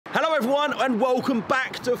everyone, and welcome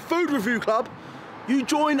back to Food Review Club. You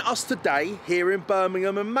join us today here in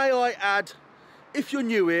Birmingham, and may I add, if you're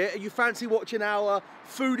new here and you fancy watching our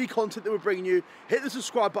foodie content that we're bringing you, hit the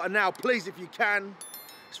subscribe button now, please, if you can.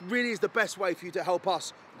 This really is the best way for you to help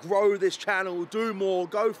us grow this channel, do more,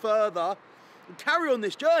 go further, and carry on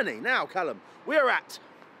this journey. Now, Callum, we're at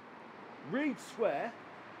Reed Square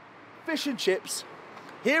Fish and Chips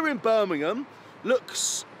here in Birmingham.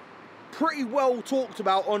 Looks pretty well talked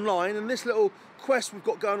about online, and this little quest we've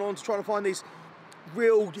got going on to try to find these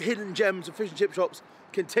real hidden gems of fish and chip shops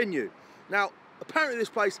continue. Now, apparently this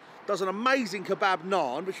place does an amazing kebab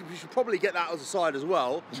naan, which we should probably get that as a side as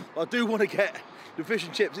well. I do want to get the fish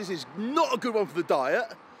and chips. This is not a good one for the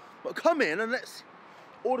diet, but come in and let's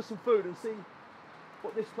order some food and see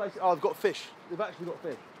what this place... Oh, they've got fish. They've actually got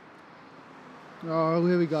fish. Oh,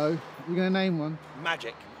 here we go. You're going to name one?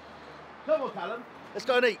 Magic. Come on, Callum. Let's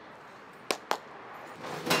go and eat.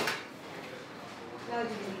 No,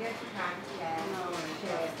 did you get the pants? Yeah. No,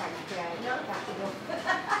 sure, thank you. No, that's enough.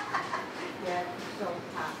 Yeah, so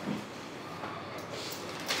happy.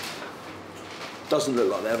 Doesn't look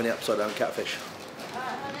like they have any upside down catfish.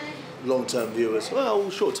 Long-term viewers, well,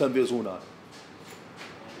 short-term viewers all know.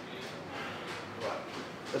 Right,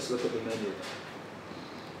 let's look at the menu.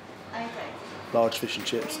 Okay. Large fish and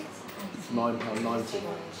chips, £9.90.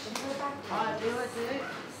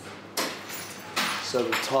 Served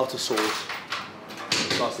with tartar sauce,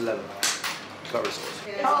 size 11, curry sauce.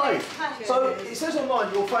 Hi! So it says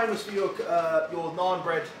online you're famous for your naan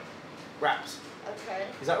bread wraps. Okay.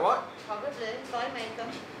 Is that right? Probably, if I make them.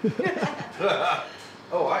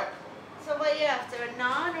 Alright. So what are you after, a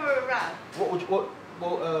naan or a wrap?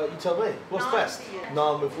 You tell me. What's Naan best? for you.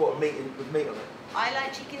 Naan with what? With meat on it? I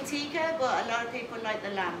like chicken tikka, but a lot of people like the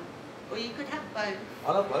lamb. Or you could have both.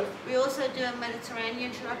 I love both. We also do a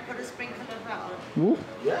Mediterranean. Should I put a sprinkle of that on? Ooh.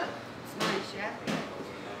 Yeah. It's nice, yeah?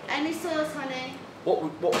 Any sauce, honey?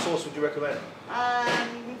 What sauce would you recommend?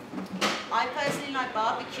 I personally like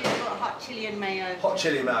barbecue, but hot chili and mayo. Hot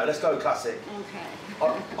chili mayo. Let's go classic.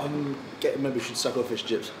 Okay. I'm getting, maybe we should suck on fish and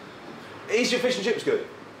chips. Is your fish and chips good?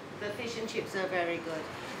 The fish and chips are very good.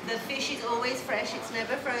 The fish is always fresh, it's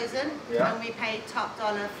never frozen, yeah. And we pay top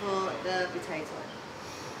dollar for the potato.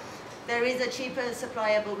 There is a cheaper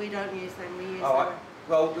supplier, but we don't use them, we use Alright,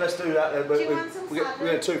 well, let's do that then. Do you want some salad? We're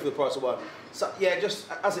going 2 for the price of 1. So, yeah, just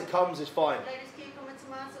as it comes is fine. Lettuce, cucumber,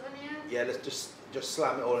 tomato, onion? Yeah, let's just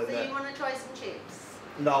slam it all in there. So you want to try some chips?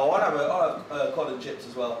 No, I'll have cod and chips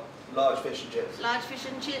as well. Large fish and chips. Large fish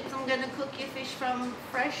and chips. I'm going to cook your fish from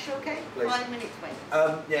fresh, okay? Please. 5 minutes wait.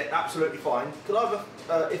 Yeah, absolutely fine. Could I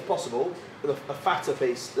have, if possible, with a fatter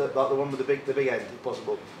piece, like the one with the big end, if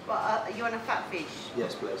possible? But you want a fat fish?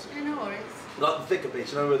 Yes, please. Yeah, no worries. Like the thicker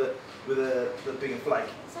piece, you know, with the bigger flake.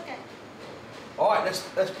 It's okay. All right,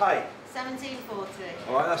 let's pay. $17.40.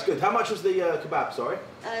 All right, that's good. How much was the kebab? Sorry.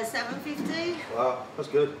 $7.50. Wow, that's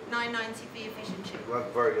good. $9.90 for your fish and chips. Well,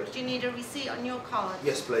 very good. Do you need a receipt on your card?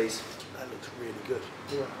 Yes, please. That looks really good.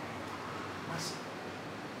 Yeah.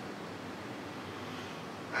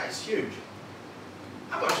 That is huge.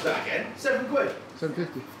 How much is that again? £7. £7.50. Something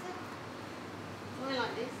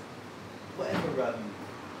like this. Whatever.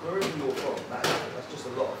 Wherever you're from, that's just a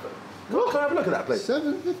lot of it. Can I have a look at that, please?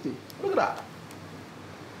 £7.50. Look at that.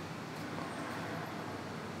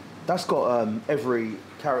 That's got every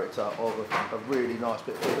character of a really nice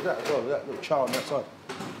bit of food. Look at that as well, with that little char on that side.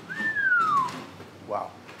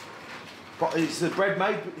 Wow. But is the bread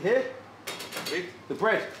made here? The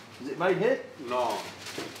bread, is it made here? No.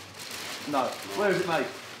 No. Where is it made?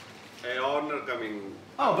 A owner coming.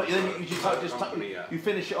 Oh, but then you just company, yeah. you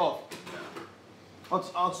finish it off. Yeah.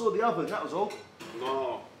 I saw the oven, that was all.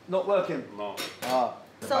 No. Not working? No. Ah.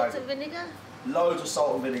 Salt and vinegar? Loads of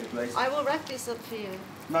salt and vinegar, please. I will wrap this up for you.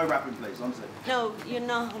 No wrapping, please, honestly. No, you're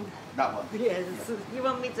not. That one? Yes. Yeah. You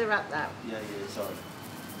want me to wrap that? Yeah, sorry.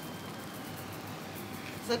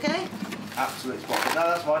 It's okay? Absolutely spot on. No,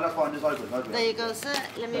 that's fine, just open it. There you go, sir.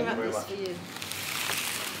 Let me wrap this for you.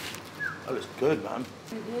 That looks good, man.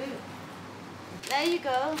 There you go.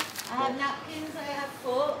 I have napkins, I have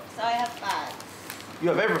forks, I have bags. You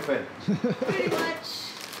have everything. Pretty much.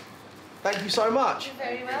 Thank you so much. You're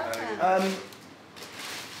very welcome.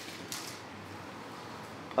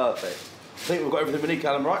 Perfect. I think we've got everything we need,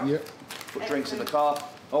 Callum, right? Yep. Put drinks in the car.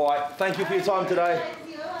 All right. Thank you for your time today.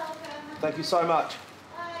 You're welcome. Thank you so much.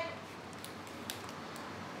 Bye.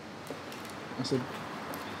 I said,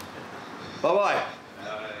 Bye-bye.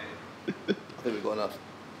 I think we've got enough.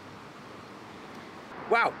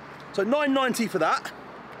 Wow. So $9.90 for that.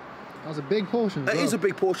 That was a big portion. It is a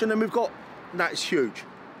big portion, and we've got, that's huge.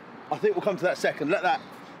 I think we'll come to that second. Let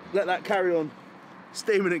that carry on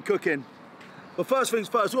steaming and cooking. But first things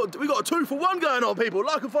first, we got a 2-for-1 going on, people.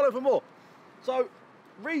 Like and follow for more. So,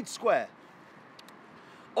 Reed Square.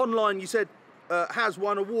 Online, you said, has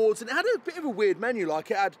won awards, and it had a bit of a weird menu.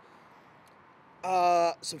 Like, it had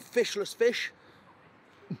some fishless fish,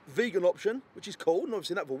 vegan option, which is cool. Never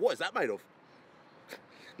seen that before. What is that made of?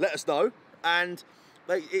 Let us know. And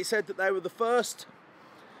it said that they were the first,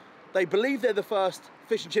 they believe they're the first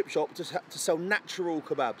fish and chip shop to sell natural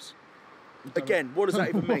kebabs. Again, what does that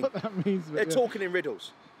even mean? What that means, They're talking in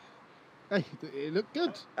riddles. Hey, it looked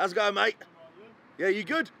good. How's it going, mate? Yeah, you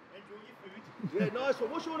good? Enjoy your food. Yeah, nice one.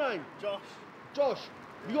 What's your name? Josh. Josh,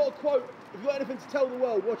 have you got a quote? Have you got anything to tell the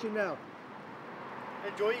world watching now?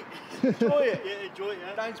 Enjoy it. Enjoy it. Yeah, enjoy it.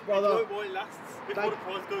 Yeah. Thanks, brother. Enjoy it while it lasts before the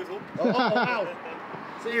price goes up. Oh, wow.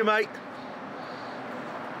 See you, mate.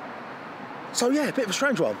 So yeah, a bit of a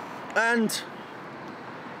strange one, and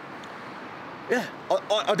yeah,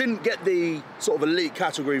 I didn't get the sort of elite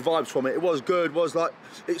category vibes from it. It was good. Was like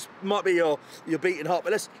it might be your beating heart,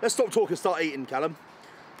 but let's stop talking, start eating, Callum.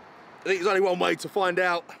 I think there's only one way to find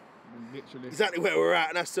out Literally. exactly where we're at,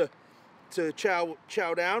 and that's to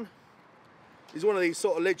chow down. It's one of these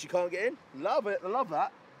sort of lids you can't get in. Love it. I love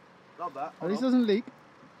that. Love that. At least it doesn't leak.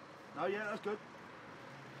 Oh yeah, that's good.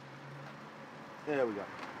 There we go.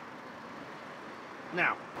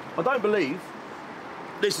 Now, I don't believe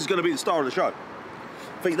this is going to be the star of the show.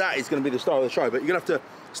 I think that is going to be the star of the show, but you're going to have to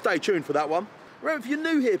stay tuned for that one. Remember, if you're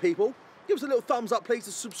new here, people, give us a little thumbs up, please,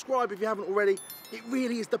 to subscribe if you haven't already. It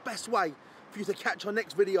really is the best way for you to catch our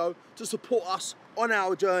next video to support us on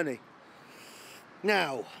our journey.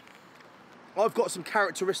 Now, I've got some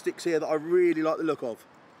characteristics here that I really like the look of.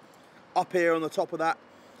 Up here on the top of that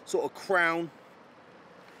sort of crown,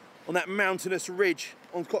 on that mountainous ridge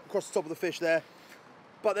across the top of the fish there.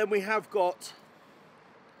 But then we have got,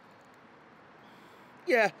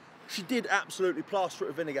 yeah, she did absolutely plaster it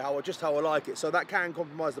with vinegar, just how I like it. So that can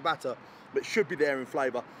compromise the batter, but should be there in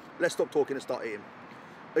flavour. Let's stop talking and start eating.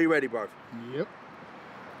 Are you ready, bro? Yep.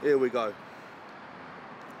 Here we go.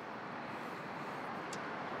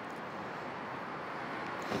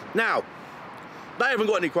 Now, they haven't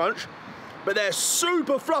got any crunch, but they're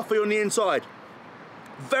super fluffy on the inside.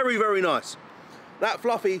 Very, very nice. That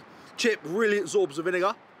fluffy chip really absorbs the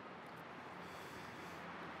vinegar.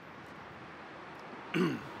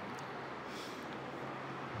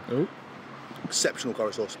 Oh. Exceptional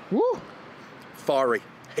curry sauce. Woo. Fiery,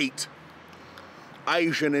 heat,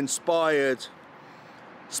 Asian inspired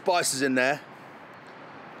spices in there.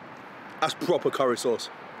 That's proper curry sauce.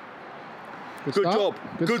 Good job.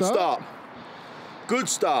 Good start. Good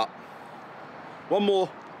start. One more.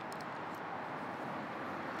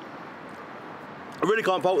 I really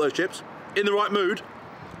can't fault those chips. In the right mood,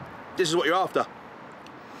 this is what you're after.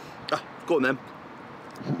 Ah, go on then.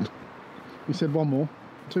 You said one more,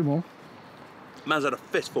 two more. Man's had a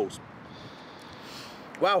fistfuls.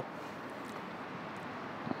 Wow.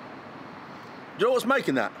 Do you know what's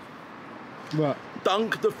making that? What?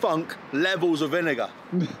 Dunk the Funk levels of vinegar.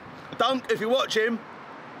 Dunk, if you watch him,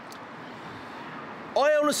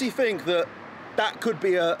 I honestly think that could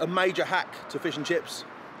be a major hack to fish and chips.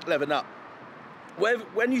 Leaven up.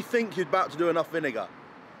 When you think you're about to do enough vinegar,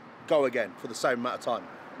 go again for the same amount of time.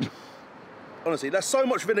 Honestly, there's so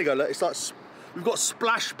much vinegar that it's like we've got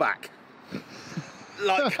splashback.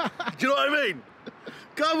 Like, do you know what I mean?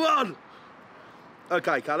 Come on.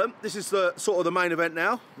 Okay, Callum, this is the sort of the main event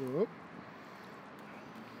now. Yep.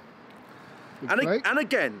 And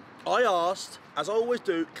again, I asked, as I always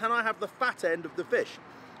do, can I have the fat end of the fish?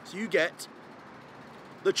 So you get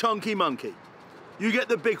the chunky monkey. You get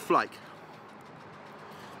the big flake.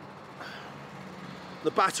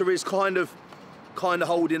 The batter is kind of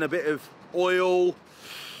holding a bit of oil.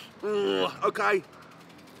 Ugh, okay.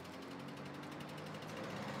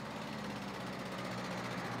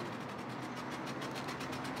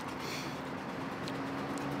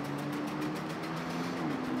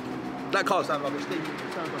 That can't sound like a steak.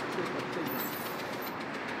 It sounds like a steak.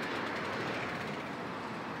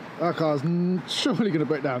 That car's surely going to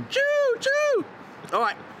break down. Choo, choo! All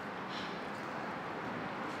right.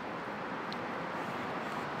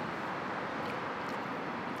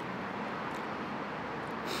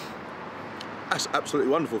 That's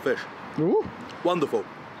absolutely wonderful fish. Ooh. Wonderful.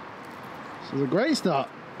 This is a great start.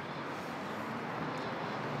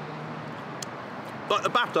 Like the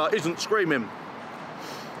batter isn't screaming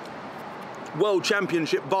World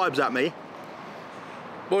Championship vibes at me.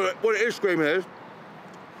 What it is screaming is,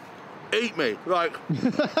 eat me. Like,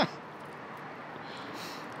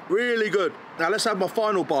 really good. Now let's have my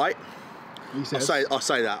final bite. He says. I'll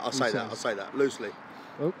say that loosely.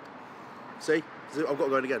 Oh. See? I've got to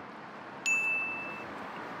go in again.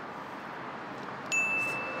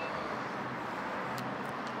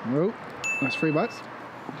 Oh, that's 3 bites.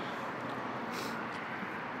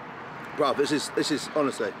 Bruv, this is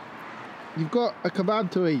honestly. You've got a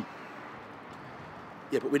kebab to eat.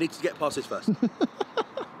 Yeah, but we need to get past this first.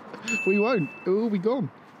 We won't. It will be gone.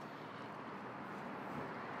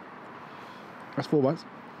 That's 4 bites.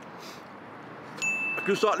 Can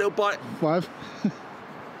you start a little bite? 5.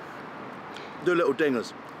 Do little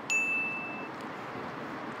dingers.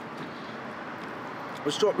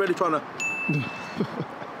 We'll stop really trying to.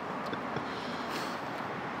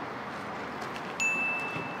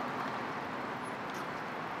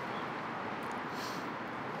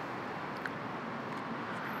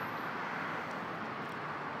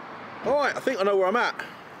 All right, I think I know where I'm at.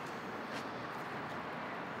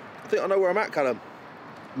 I think I know where I'm at, Callum.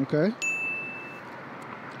 Okay.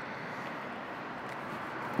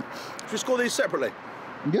 Should we score these separately?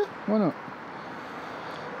 Yeah, why not?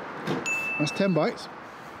 That's 10 bites.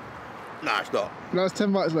 No, it's not. No, it's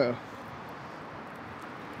 10 bites later.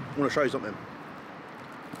 I want to show you something.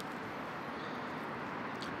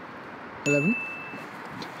 11.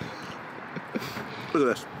 Look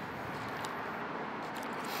at this.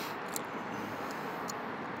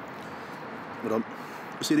 Hold on.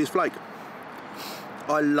 You see this flake?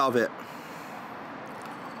 I love it.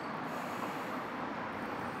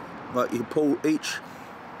 Like, you can pull each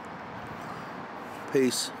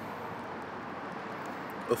piece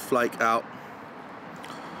of flake out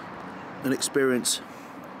and experience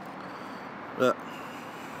that.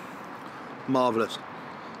 Marvellous.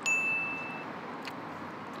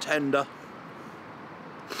 Tender.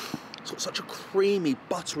 It's got such a creamy,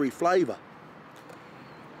 buttery flavour.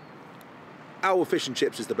 Our fish and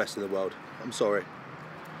chips is the best in the world. I'm sorry.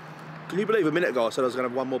 Can you believe a minute ago I said I was going to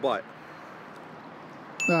have one more bite?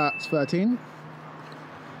 That's 13.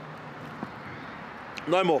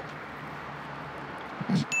 No more.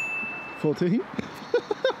 14.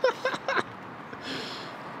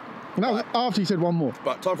 No, after you said one more.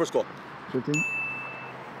 Right, time for a score. 15.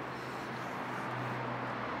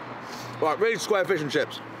 Right, read square fish and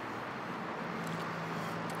chips.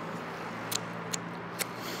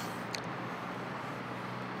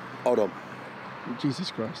 Hold on.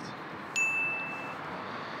 Jesus Christ.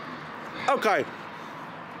 Okay.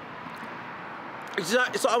 It's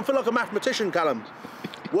like I feel like a mathematician, Callum,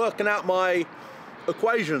 working out my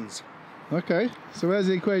equations. Okay, so where's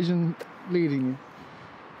the equation leading you?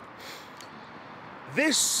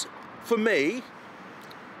 This, for me,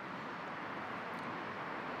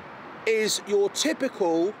 is your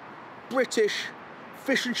typical British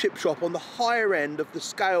fish and chip shop on the higher end of the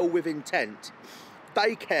scale with intent.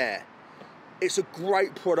 They care. It's a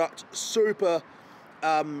great product, super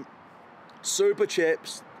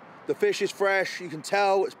chips. The fish is fresh, you can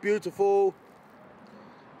tell, it's beautiful.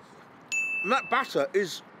 And that batter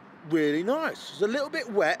is really nice. It's a little bit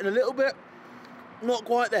wet and a little bit not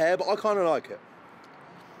quite there, but I kind of like it.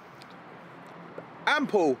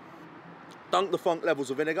 Ample dunk the funk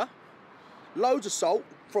levels of vinegar. Loads of salt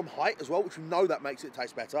from height as well, which you know that makes it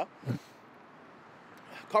taste better.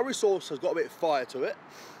 Curry sauce has got a bit of fire to it.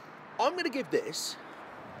 I'm going to give this,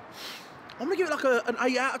 like an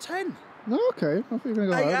 8 out of 10. No, okay. I think you're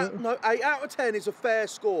going to go higher. No, 8 out of 10 is a fair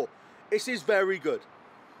score. This is very good.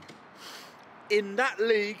 In that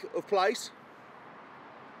league of place,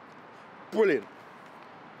 brilliant.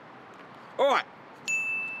 All right,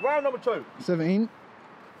 round number 2. 17.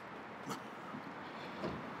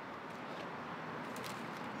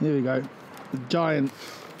 Here we go. The giant.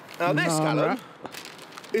 Now this, naan Callum, wrap.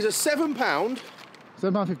 is a £7,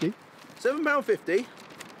 £7.50. £7.50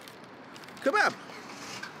 kebab.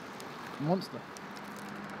 Monster.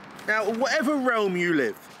 Now, whatever realm you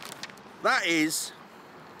live, that is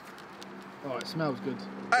Oh, it smells good.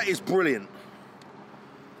 brilliant.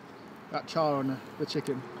 That char on the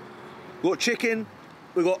chicken. We've got chicken,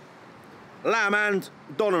 we've got lamb and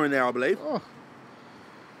doner in there, I believe. Oh.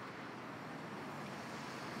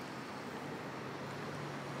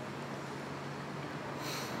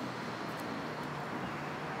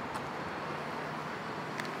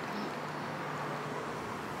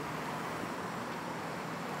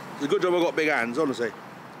 It's a good job I've got big hands, honestly.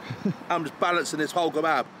 I'm just balancing this whole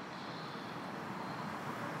kebab.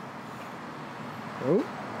 Oh.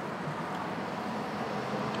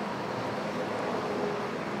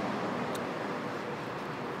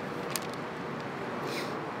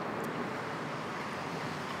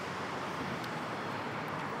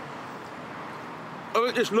 I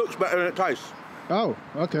think this looks better than it tastes. Oh,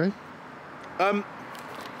 okay. Some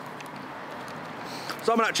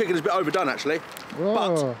of that chicken is a bit overdone, actually. Whoa.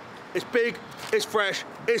 But it's big, it's fresh,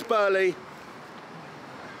 it's burly,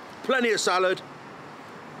 plenty of salad.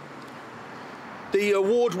 the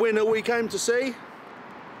award winner we came to see?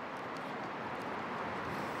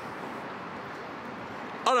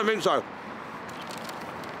 I don't think so.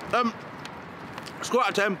 Score out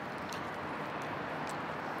of 10.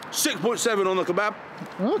 6.7 on the kebab.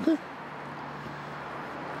 Okay.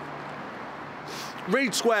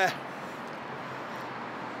 Reed Square.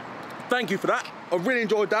 Thank you for that. I really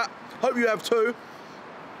enjoyed that. Hope you have too.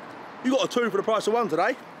 You got a 2 for the price of 1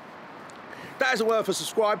 today. That isn't worth a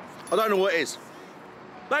subscribe. I don't know what it is.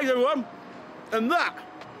 Thanks everyone. And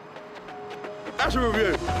that's a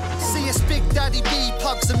review. See it's Big Daddy B,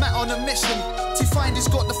 Pugs and Matt on a mission to find who's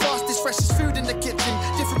got the fastest, freshest food in the kitchen.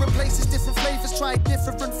 Different places, different flavours, try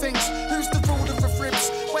different things. Who's the ruler of ribs?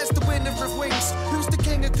 Where's the winner of wings? Who's the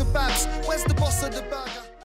king of kebabs? Where's the boss of the burger?